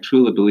 And I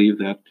truly believe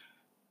that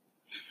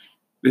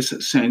this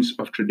sense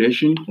of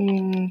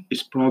tradition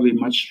is probably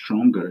much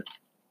stronger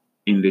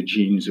in the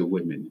genes of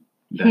women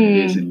than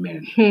it is in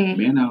men.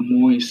 Men are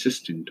more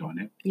insistent on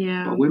it.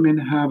 Yeah. But women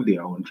have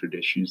their own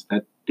traditions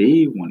that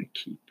they want to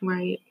keep.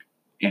 Right.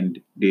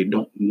 And they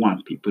don't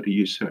want people to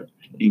usurp,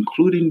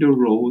 including the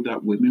role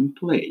that women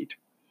played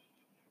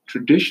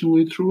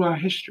traditionally through our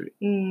history.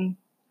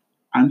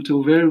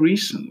 Until very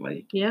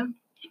recently,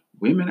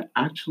 women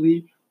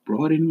actually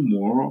brought in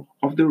more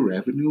of the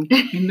revenue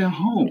in the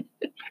home.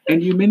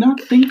 And you may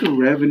not think of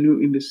revenue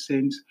in the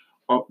sense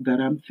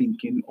that I'm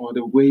thinking or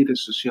the way the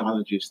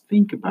sociologists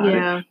think about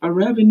it. But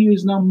revenue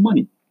is not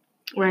money.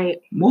 Right.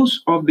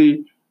 Most of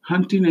the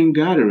hunting and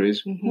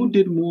gatherers, who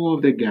did more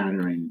of the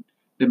gathering?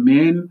 The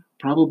men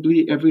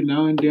probably every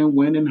now and then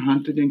went and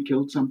hunted and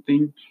killed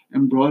something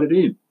and brought it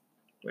in.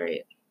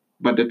 Right.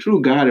 But the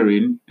true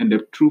gathering and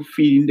the true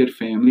feeding the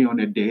family on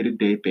a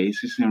day-to-day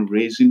basis and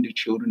raising the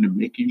children and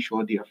making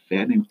sure they are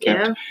fed and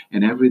kept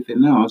and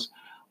everything else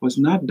was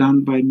not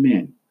done by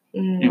men.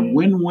 And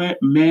when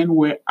men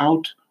were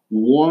out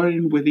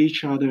warring with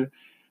each other,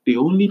 the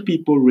only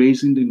people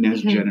raising the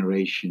next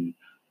generation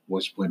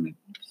was women.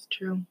 It's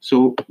true.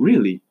 So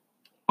really,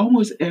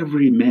 almost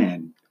every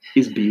man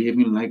is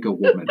behaving like a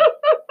woman,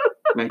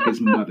 like his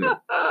mother.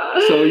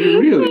 So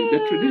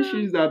the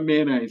traditions that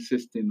men are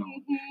insisting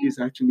on is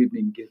actually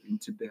being given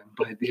to them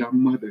by their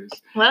mothers.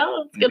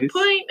 Well, that's a good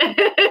point.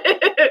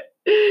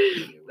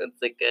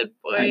 That's a good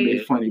point. I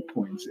made funny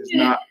points.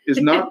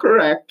 It's not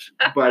correct,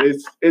 but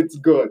it's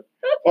good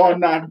or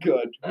not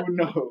good. Who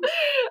knows?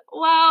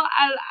 Well,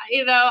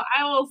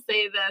 I will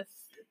say this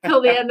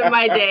till the end of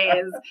my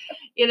days.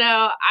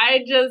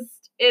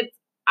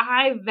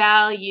 I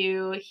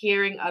value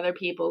hearing other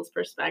people's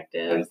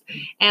perspectives.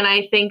 And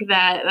I think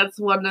that that's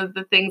one of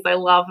the things I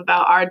love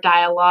about our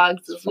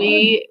dialogues is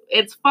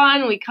it's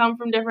fun. We come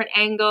from different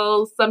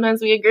angles.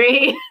 Sometimes we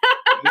agree.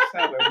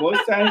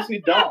 Most times we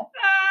don't.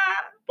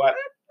 But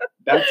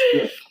that's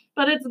good.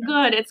 But it's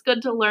good. It's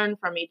good to learn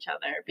from each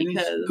other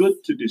because it's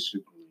good to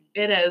disagree.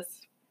 It is.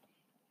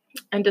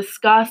 And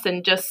discuss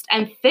and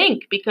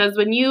think, because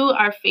when you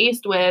are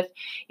faced with,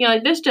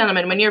 like this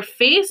gentleman, when you're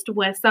faced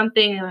with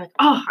something like,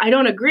 oh, I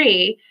don't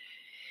agree,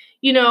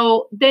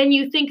 then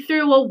you think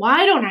through, well,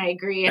 why don't I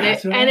agree? And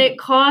it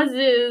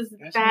causes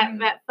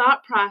that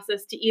thought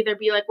process to either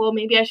be like, well,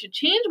 maybe I should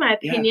change my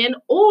opinion,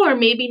 or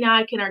maybe now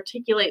I can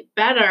articulate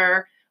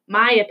better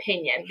my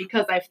opinion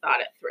because I've thought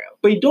it through.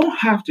 But you don't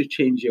have to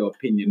change your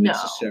opinion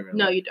necessarily.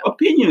 No, you don't.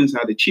 Opinions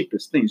are the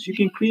cheapest things. You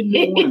can create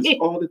new ones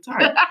all the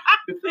time.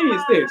 The thing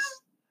is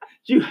this.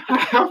 You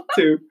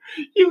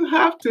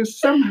have to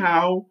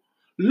somehow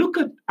look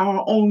at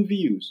our own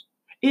views.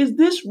 Is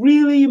this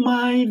really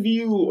my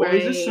view, or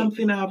is this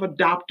something I've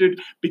adopted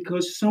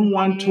because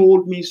someone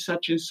told me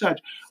such and such?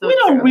 So we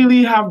don't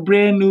really have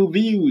brand new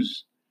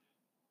views.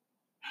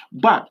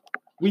 But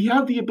we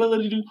have the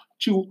ability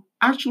to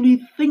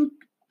actually think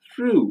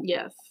through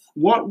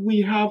what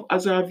we have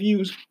as our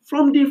views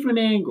from different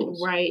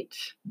angles. Right.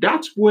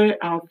 That's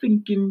where our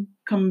thinking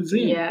comes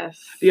in. Yes.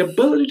 The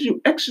ability to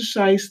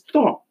exercise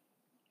thought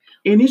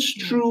in its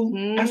true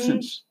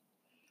essence.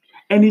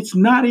 And it's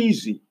not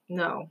easy.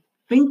 No.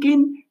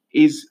 Thinking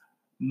is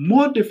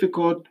more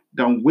difficult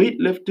than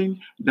weightlifting,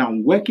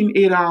 than working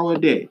 8-hour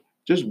day.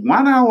 Just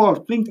 1 hour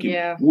of thinking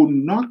will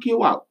knock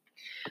you out.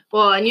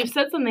 Well, and you've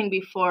said something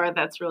before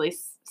that's really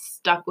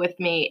stuck with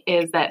me,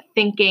 is that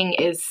thinking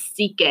is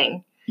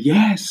seeking.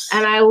 Yes.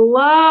 And I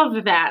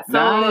love that. So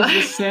that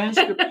is the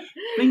Sanskrit.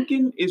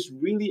 Thinking is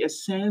really a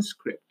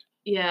Sanskrit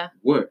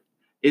word.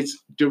 It's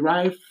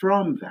derived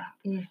from that,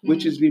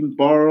 which has been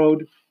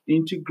borrowed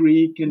into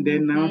Greek and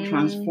then now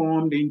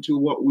transformed into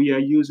what we are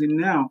using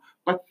now.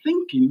 But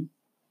think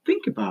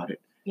about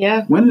it.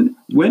 Yeah.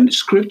 When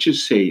scripture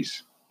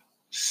says,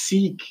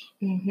 seek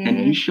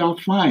and you shall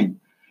find,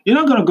 you're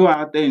not going to go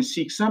out there and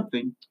seek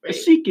something. Right. The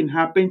seeking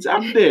happens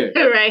up there.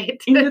 Right.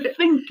 In the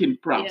thinking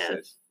process.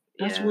 Yes.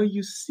 That's where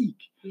you seek.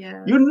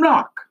 Yeah. You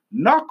knock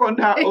on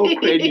that old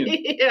cranium.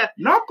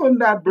 Knock on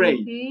that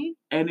brain.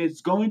 And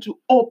it's going to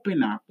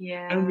open up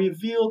and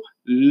reveal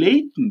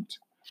latent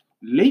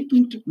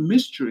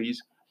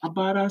mysteries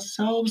about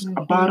ourselves,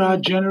 about our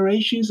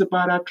generations,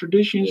 about our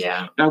traditions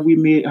that we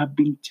may have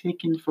been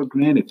taken for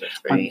granted.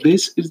 Right. But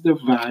this is the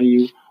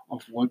value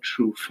of what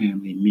true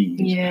family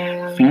means.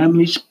 Yeah.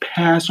 Families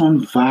pass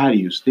on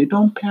values. They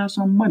don't pass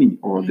on money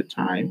all the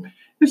time.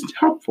 It's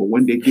helpful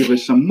when they give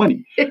us some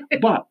money.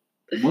 But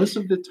most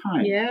of the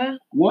time,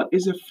 what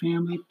is a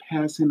family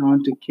passing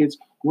on to kids?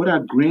 What are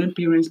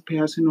grandparents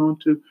passing on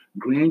to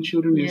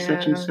grandchildren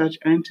and such,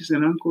 aunties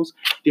and uncles?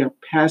 They are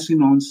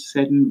passing on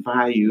certain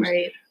values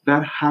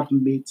that have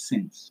made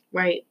sense.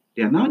 Right.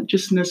 They are not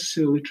just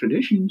necessarily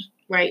traditions.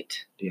 Right.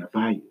 They are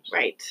values.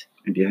 Right.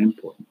 And they are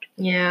important.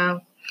 Yeah.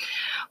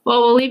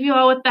 Well, we'll leave you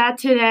all with that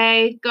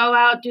today. Go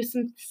out, do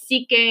some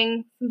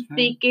seeking, some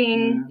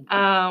speaking.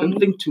 Don't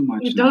think too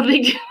much. Don't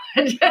think too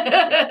much.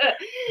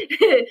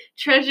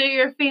 Treasure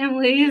your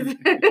families.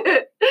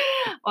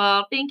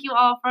 Well, thank you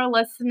all for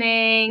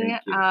listening.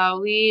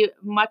 We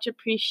much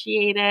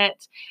appreciate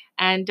it.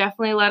 And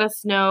definitely let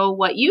us know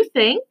what you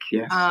think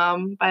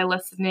by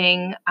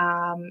listening.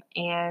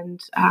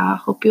 And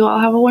hope you all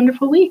have a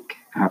wonderful week.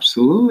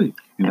 Absolutely.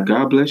 And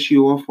God bless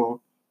you all for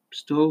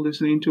still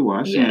listening to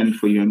us and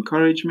for your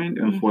encouragement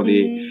and for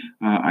the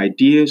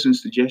ideas and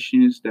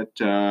suggestions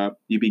that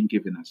you've been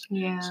giving us.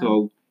 Yeah.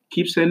 So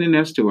keep sending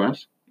us to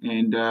us,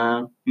 and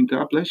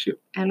God bless you.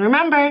 And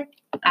remember,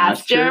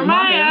 ask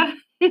Jeremiah.